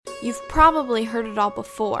You've probably heard it all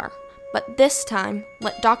before, but this time,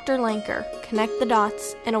 let Dr. Lanker connect the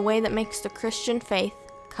dots in a way that makes the Christian faith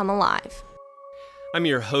come alive. I'm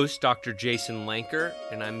your host, Dr. Jason Lanker,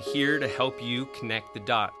 and I'm here to help you connect the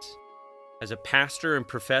dots. As a pastor and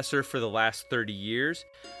professor for the last 30 years,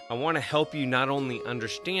 I want to help you not only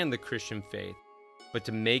understand the Christian faith, but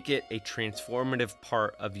to make it a transformative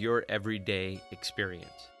part of your everyday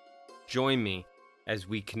experience. Join me as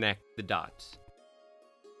we connect the dots.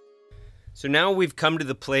 So now we've come to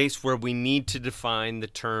the place where we need to define the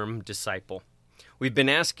term disciple. We've been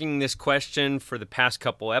asking this question for the past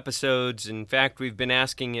couple episodes. In fact, we've been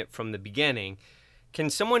asking it from the beginning. Can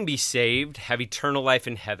someone be saved, have eternal life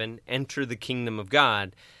in heaven, enter the kingdom of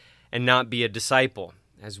God, and not be a disciple?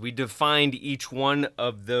 As we defined each one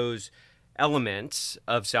of those elements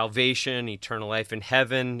of salvation, eternal life in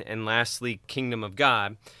heaven, and lastly, kingdom of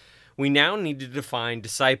God, we now need to define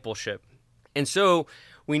discipleship. And so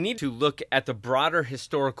we need to look at the broader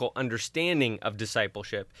historical understanding of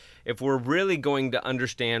discipleship if we're really going to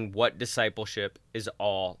understand what discipleship is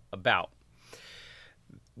all about.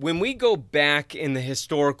 When we go back in the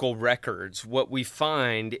historical records, what we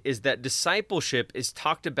find is that discipleship is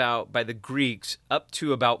talked about by the Greeks up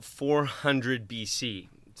to about 400 BC.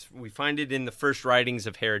 We find it in the first writings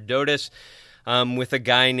of Herodotus with a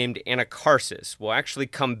guy named Anacharsis. We'll actually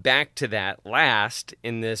come back to that last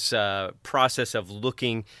in this process of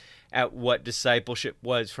looking at what discipleship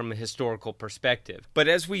was from a historical perspective. But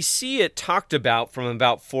as we see it talked about from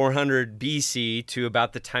about 400 BC to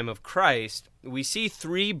about the time of Christ, we see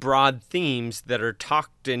three broad themes that are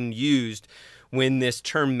talked and used when this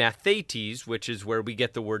term mathetes, which is where we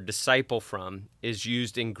get the word disciple from, is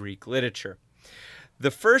used in Greek literature.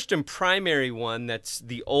 The first and primary one, that's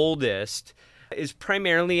the oldest, is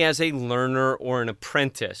primarily as a learner or an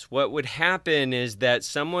apprentice. What would happen is that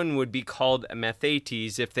someone would be called a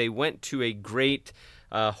mathetes if they went to a great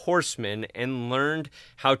horseman and learned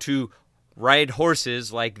how to ride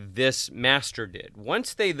horses like this master did.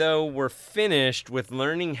 Once they, though, were finished with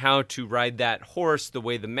learning how to ride that horse the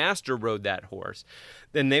way the master rode that horse,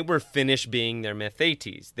 then they were finished being their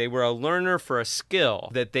mathetes. They were a learner for a skill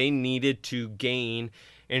that they needed to gain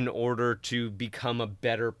in order to become a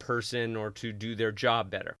better person or to do their job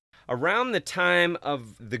better. Around the time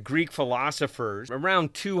of the Greek philosophers,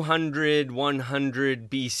 around 200, 100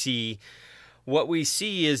 BC, what we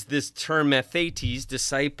see is this term mathetes,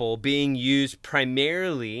 disciple, being used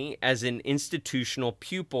primarily as an institutional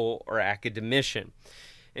pupil or academician.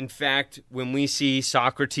 In fact, when we see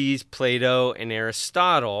Socrates, Plato, and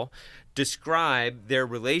Aristotle describe their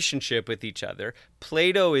relationship with each other,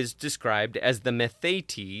 Plato is described as the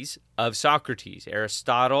mathetes of Socrates,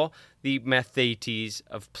 Aristotle, the mathetes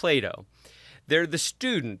of Plato. They're the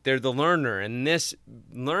student, they're the learner, and this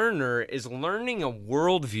learner is learning a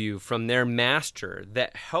worldview from their master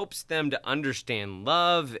that helps them to understand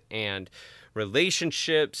love and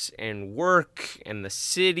relationships and work and the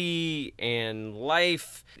city and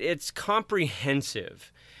life. It's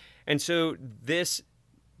comprehensive. And so this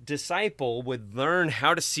disciple would learn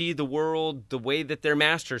how to see the world the way that their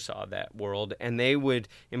master saw that world, and they would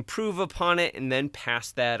improve upon it and then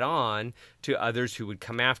pass that on to others who would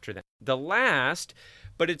come after them. The last,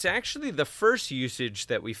 but it's actually the first usage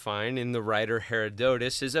that we find in the writer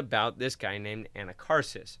Herodotus, is about this guy named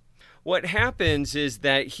Anacharsis. What happens is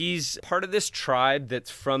that he's part of this tribe that's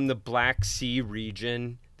from the Black Sea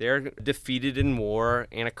region. They're defeated in war.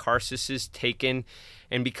 Anacharsis is taken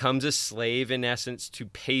and becomes a slave, in essence, to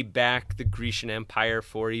pay back the Grecian Empire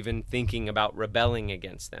for even thinking about rebelling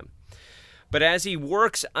against them. But as he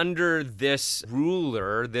works under this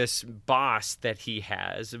ruler, this boss that he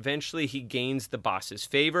has, eventually he gains the boss's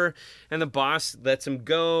favor, and the boss lets him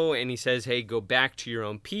go, and he says, hey, go back to your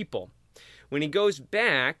own people. When he goes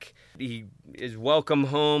back, he is welcomed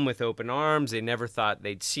home with open arms. They never thought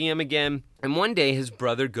they'd see him again. And one day his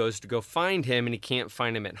brother goes to go find him, and he can't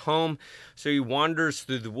find him at home. So he wanders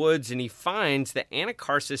through the woods, and he finds that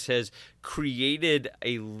Anacharsis has created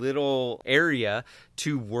a little area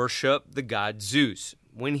to worship the god Zeus.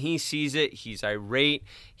 When he sees it, he's irate.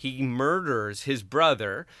 He murders his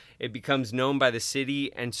brother. It becomes known by the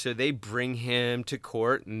city, and so they bring him to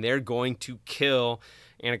court, and they're going to kill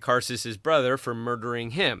Anacharsis' brother for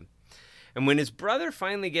murdering him. And when his brother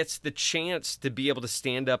finally gets the chance to be able to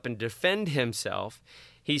stand up and defend himself,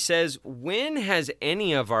 he says, when has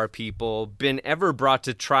any of our people been ever brought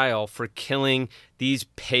to trial for killing these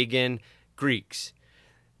pagan Greeks?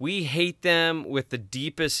 We hate them with the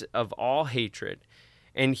deepest of all hatred.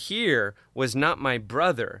 And here was not my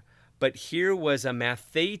brother, but here was a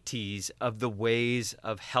mathetes of the ways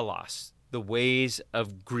of Hellas, the ways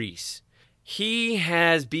of Greece. He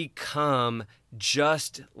has become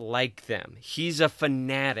just like them. He's a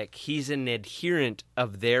fanatic. He's an adherent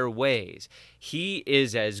of their ways. He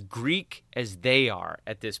is as Greek as they are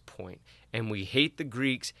at this point. And we hate the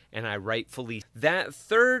Greeks, and I rightfully. That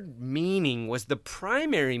third meaning was the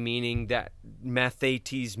primary meaning that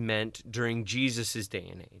mathetes meant during Jesus' day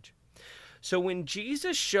and age. So when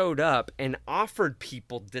Jesus showed up and offered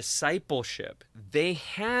people discipleship, they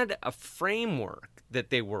had a framework that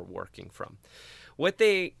they were working from. What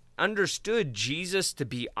they understood Jesus to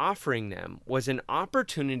be offering them was an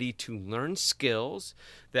opportunity to learn skills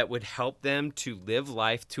that would help them to live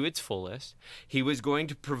life to its fullest. He was going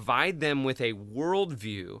to provide them with a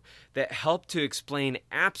worldview that helped to explain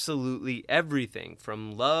absolutely everything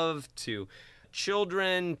from love to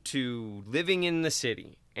children to living in the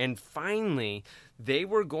city. And finally, they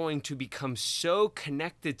were going to become so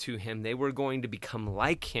connected to him, they were going to become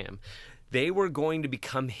like him. They were going to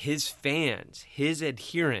become his fans, his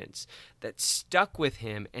adherents that stuck with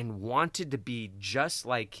him and wanted to be just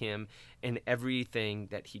like him in everything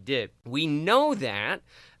that he did. We know that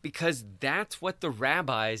because that's what the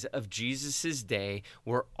rabbis of Jesus' day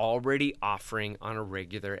were already offering on a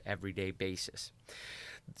regular, everyday basis.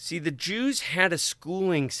 See, the Jews had a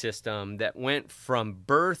schooling system that went from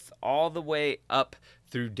birth all the way up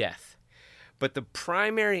through death. But the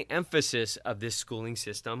primary emphasis of this schooling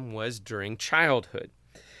system was during childhood.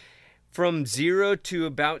 From 0 to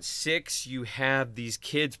about 6, you have these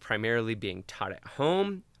kids primarily being taught at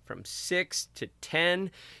home. From 6 to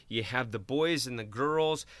 10, you have the boys and the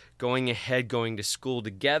girls going to school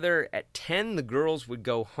together. At 10, the girls would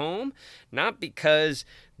go home, not because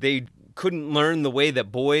they couldn't learn the way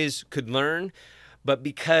that boys could learn, but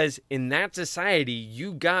because in that society,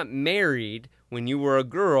 you got married when you were a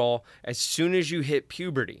girl as soon as you hit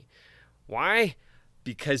puberty. Why?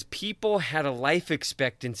 Because people had a life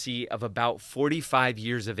expectancy of about 45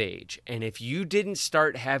 years of age. And if you didn't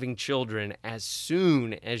start having children as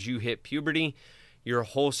soon as you hit puberty, your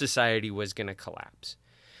whole society was going to collapse.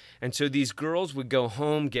 And so these girls would go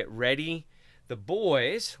home, get ready. The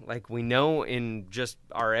boys, like we know in just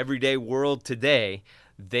our everyday world today,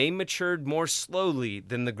 they matured more slowly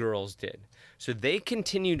than the girls did. So they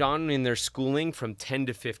continued on in their schooling from 10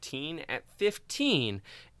 to 15. At 15,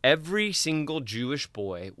 every single Jewish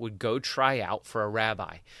boy would go try out for a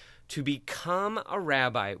rabbi. To become a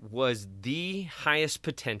rabbi was the highest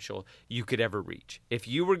potential you could ever reach. If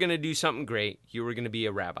you were going to do something great, you were going to be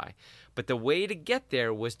a rabbi. But the way to get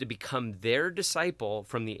there was to become their disciple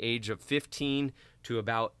from the age of 15 to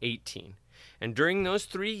about 18. And during those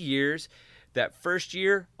 3 years, that first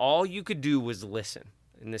year, all you could do was listen.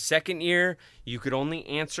 In the second year, you could only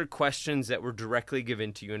answer questions that were directly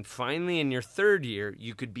given to you. And finally, in your third year,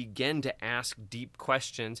 you could begin to ask deep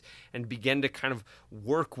questions and begin to kind of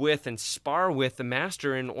work with and spar with the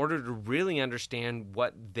master in order to really understand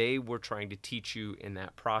what they were trying to teach you in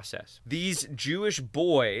that process. These Jewish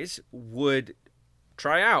boys would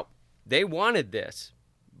try out. They wanted this,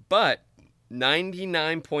 but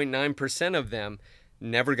 99.9% of them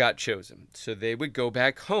never got chosen. So they would go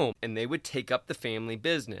back home and they would take up the family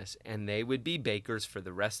business and they would be bakers for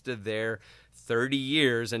the rest of their 30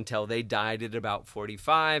 years until they died at about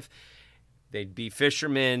 45. They'd be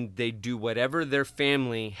fishermen. They'd do whatever their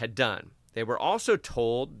family had done. They were also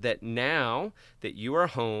told that now that you are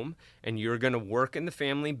home and you're going to work in the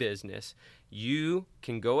family business, you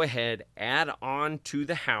can go ahead, add on to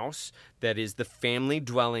the house that is the family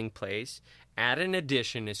dwelling place, add an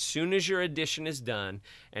addition as soon as your addition is done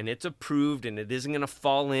and it's approved and it isn't going to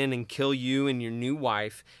fall in and kill you and your new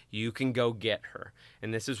wife, you can go get her.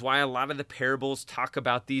 And this is why a lot of the parables talk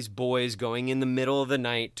about these boys going in the middle of the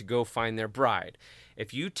night to go find their bride.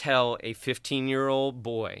 If you tell a 15-year-old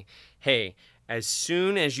boy, hey, as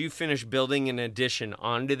soon as you finish building an addition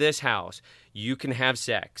onto this house, you can have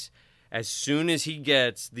sex. As soon as he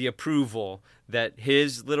gets the approval that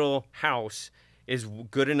his little house is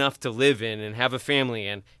good enough to live in and have a family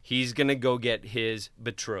in, he's going to go get his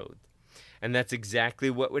betrothed. And that's exactly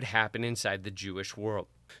what would happen inside the Jewish world.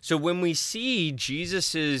 So when we see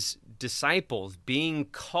Jesus's disciples being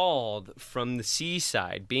called from the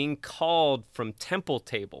seaside, being called from temple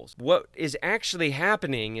tables, what is actually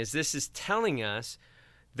happening is this is telling us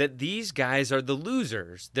that these guys are the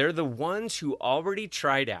losers. They're the ones who already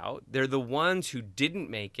tried out. They're the ones who didn't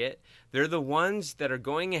make it. They're the ones that are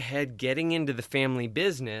going ahead, getting into the family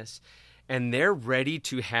business, and they're ready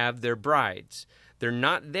to have their brides. They're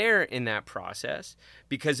not there in that process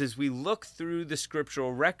because as we look through the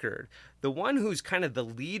scriptural record, the one who's kind of the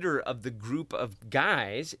leader of the group of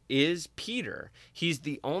guys is Peter. He's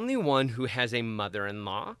the only one who has a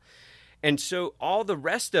mother-in-law. And so all the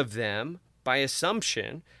rest of them by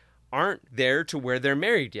assumption, aren't there to where they're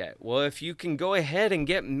married yet. Well, if you can go ahead and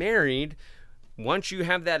get married, once you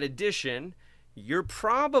have that addition, you're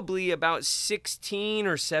probably about 16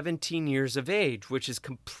 or 17 years of age, which is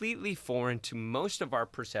completely foreign to most of our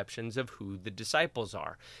perceptions of who the disciples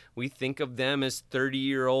are. We think of them as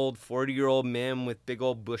 30-year-old, 40-year-old men with big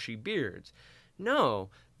old bushy beards. No,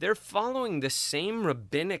 they're following the same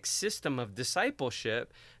rabbinic system of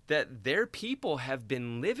discipleship that their people have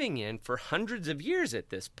been living in for hundreds of years at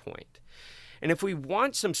this point. And if we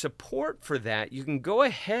want some support for that, you can go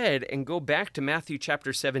ahead and go back to Matthew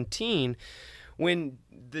chapter 17, when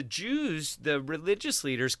the Jews, the religious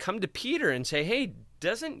leaders, come to Peter and say, hey,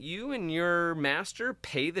 doesn't you and your master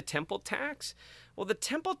pay the temple tax? Well, the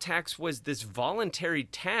temple tax was this voluntary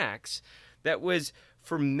tax that was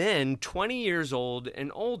for men 20 years old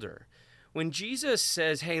and older. When Jesus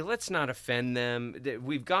says, hey, let's not offend them,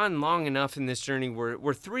 we've gone long enough in this journey,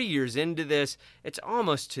 we're 3 years into this, it's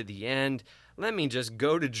almost to the end, let me just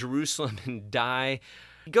go to Jerusalem and die.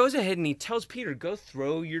 He goes ahead and he tells Peter, go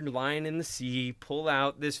throw your line in the sea, pull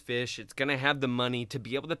out this fish. It's going to have the money to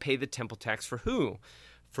be able to pay the temple tax for who?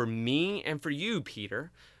 For me and for you,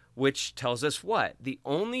 Peter, which tells us what? The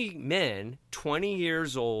only men 20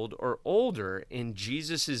 years old or older in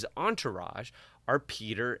Jesus' entourage are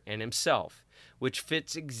Peter and himself, which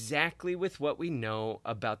fits exactly with what we know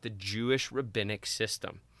about the Jewish rabbinic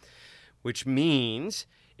system, which means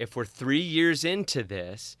if we're 3 years into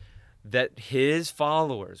this, that his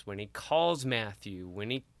followers, when he calls Matthew, when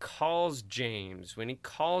he calls James, when he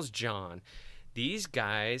calls John, these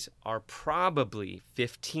guys are probably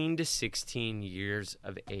 15 to 16 years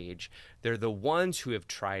of age. They're the ones who have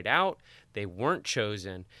tried out, they weren't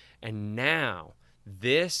chosen, and now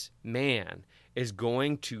this man is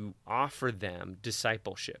going to offer them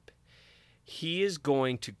discipleship. He is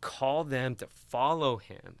going to call them to follow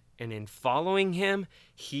him. And in following him,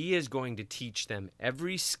 he is going to teach them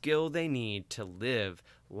every skill they need to live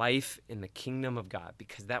life in the kingdom of God,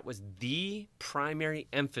 because that was the primary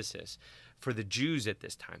emphasis for the Jews at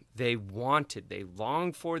this time. They wanted, they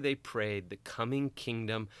longed for, they prayed the coming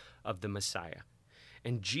kingdom of the Messiah.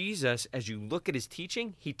 And Jesus, as you look at his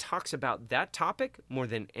teaching, he talks about that topic more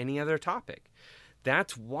than any other topic.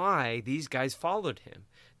 That's why these guys followed him.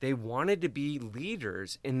 They wanted to be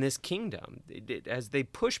leaders in this kingdom. As they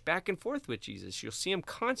push back and forth with Jesus, you'll see them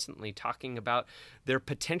constantly talking about their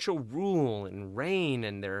potential rule and reign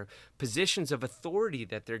and their positions of authority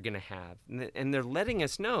that they're going to have. And they're letting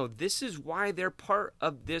us know this is why they're part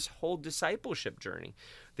of this whole discipleship journey.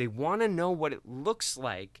 They want to know what it looks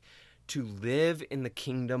like to live in the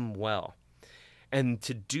kingdom well. And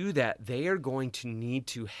to do that, they are going to need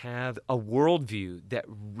to have a worldview that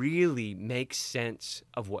really makes sense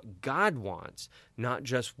of what God wants, not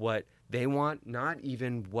just what they want, not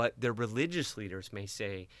even what their religious leaders may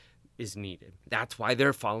say is needed. That's why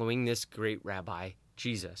they're following this great rabbi,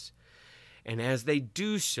 Jesus. And as they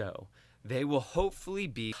do so, they will hopefully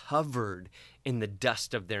be covered in the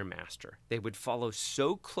dust of their master. They would follow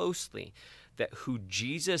so closely that who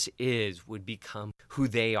Jesus is would become who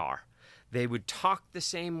they are. They would talk the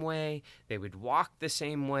same way, they would walk the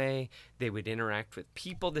same way, they would interact with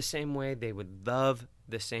people the same way, they would love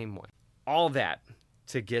the same way. All that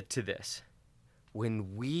to get to this.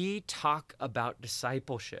 When we talk about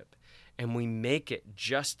discipleship and we make it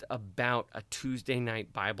just about a Tuesday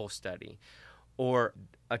night Bible study or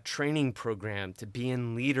a training program to be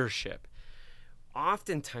in leadership,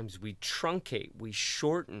 oftentimes we truncate, we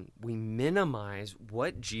shorten, we minimize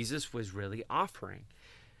what Jesus was really offering.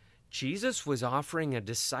 Jesus was offering a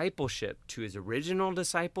discipleship to his original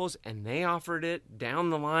disciples, and they offered it down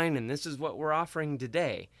the line, and this is what we're offering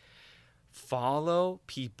today. Follow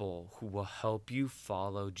people who will help you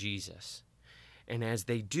follow Jesus. And as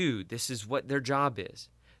they do, this is what their job is.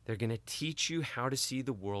 They're going to teach you how to see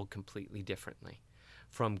the world completely differently,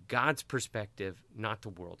 from God's perspective, not the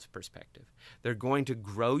world's perspective. They're going to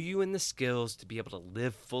grow you in the skills to be able to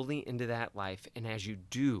live fully into that life. And as you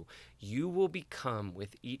do, you will become,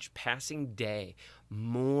 with each passing day,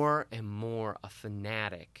 more and more a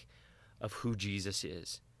fanatic of who Jesus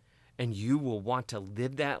is. And you will want to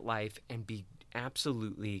live that life and be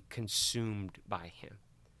absolutely consumed by him.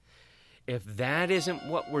 If that isn't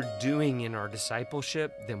what we're doing in our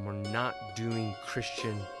discipleship, then we're not doing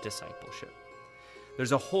Christian discipleship.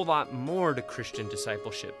 There's a whole lot more to Christian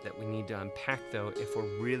discipleship that we need to unpack, though, if we're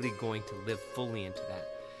really going to live fully into that.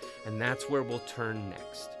 And that's where we'll turn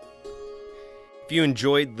next. If you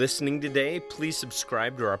enjoyed listening today, please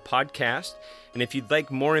subscribe to our podcast. And if you'd like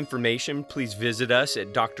more information, please visit us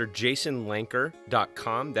at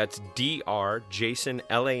drjasonlanker.com. That's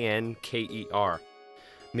drjasonlanker.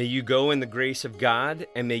 May you go in the grace of God,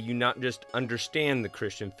 and may you not just understand the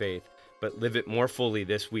Christian faith, but live it more fully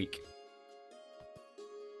this week.